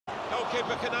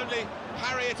Keeper can only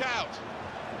parry it out.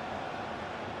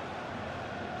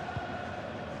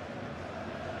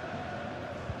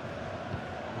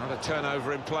 Another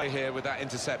turnover in play here with that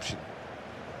interception.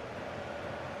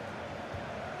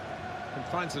 Can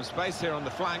find some space here on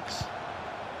the flanks.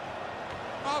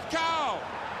 Marcao!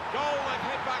 Goal and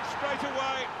head back straight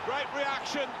away. Great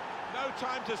reaction. No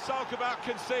time to sulk about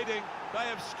conceding. They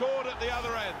have scored at the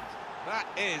other end. That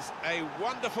is a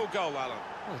wonderful goal, Alan.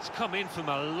 Well, it's come in from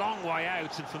a long way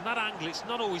out, and from that angle, it's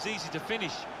not always easy to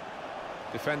finish.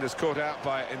 Defenders caught out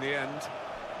by it in the end.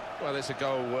 Well, it's a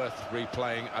goal worth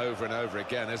replaying over and over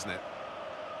again, isn't it?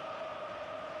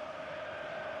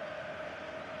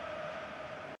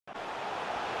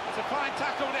 It's a fine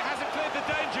tackle, but it hasn't cleared the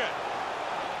danger.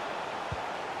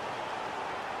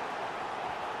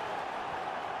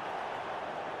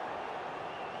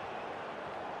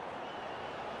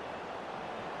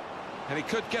 And he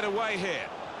could get away here.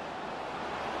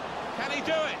 Can he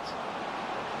do it?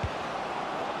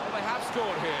 Well, they have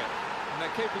scored here, and they're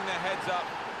keeping their heads up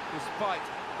despite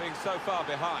being so far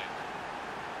behind.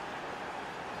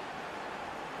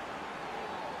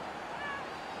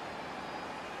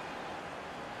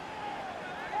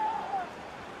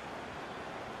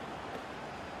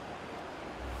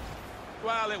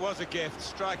 Well, it was a gift.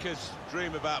 Strikers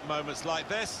dream about moments like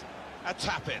this. A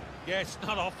tap-in. Yeah, it's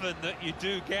not often that you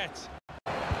do get.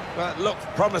 Well, it looked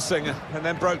promising and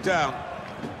then broke down.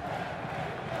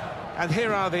 And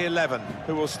here are the 11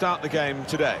 who will start the game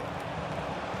today.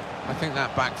 I think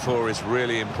that back four is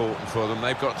really important for them.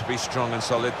 They've got to be strong and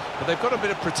solid, but they've got a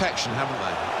bit of protection, haven't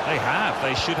they? They have.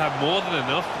 They should have more than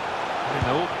enough. You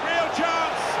know. Real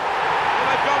chance! Well,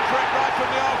 they've gone for it right from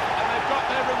the off, and they've got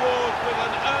their reward with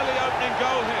an early opening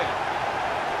goal here.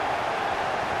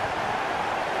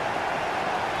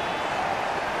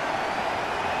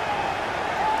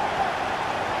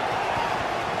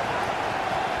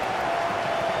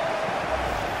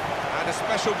 And a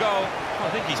special goal. I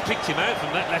think he's picked him out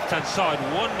from that left-hand side.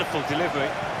 Wonderful delivery.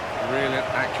 Really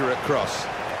accurate cross.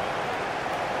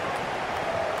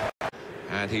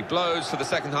 And he blows for the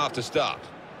second half to start.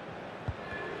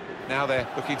 Now they're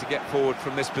looking to get forward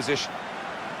from this position.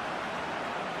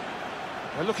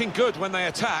 They're looking good when they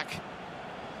attack.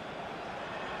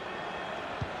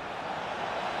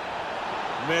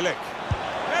 Milik.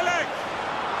 Milik!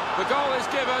 The goal is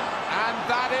given, and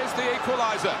that is the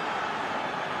equaliser.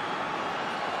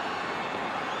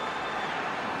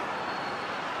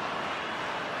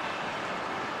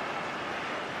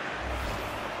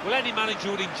 Well, any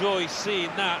manager would enjoy seeing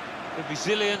that. The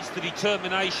resilience, the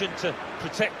determination to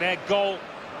protect their goal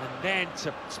and then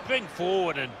to spring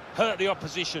forward and hurt the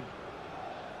opposition.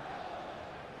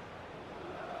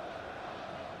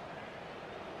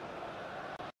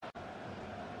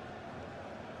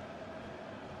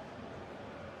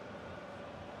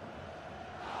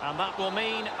 And that will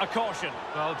mean a caution.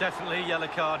 Well, definitely a yellow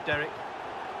card, Derek.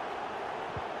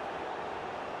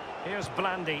 Here's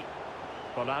Blandy.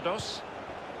 Bolados.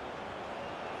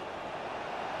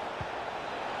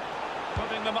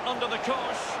 Putting them under the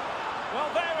cosh. Well,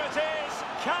 there it is.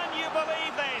 Can you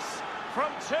believe this?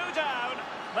 From 2 down,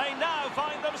 they now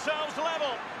find themselves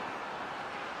level.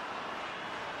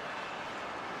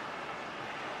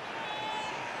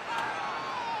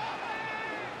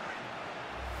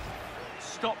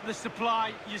 Stop the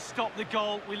supply, you stop the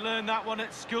goal. We learned that one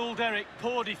at school, Derek.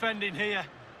 Poor defending here.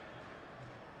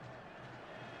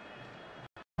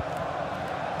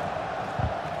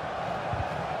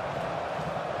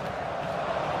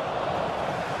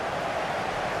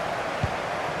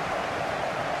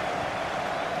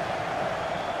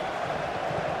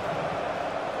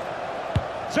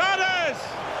 Turners!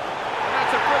 And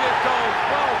that's a brilliant goal,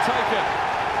 well taken.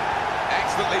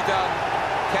 Excellently done,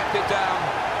 kept it down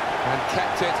and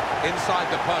kept it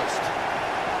inside the post.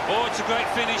 Oh, it's a great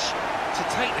finish to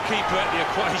take the keeper out of the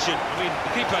equation. I mean,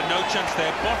 the keeper had no chance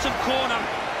there. Bottom corner,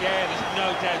 yeah, there's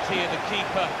no doubt here the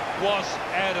keeper was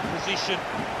out of position.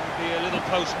 There'll be a little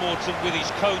post-mortem with his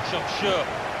coach, I'm sure,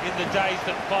 in the days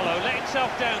that follow. Let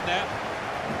himself down there.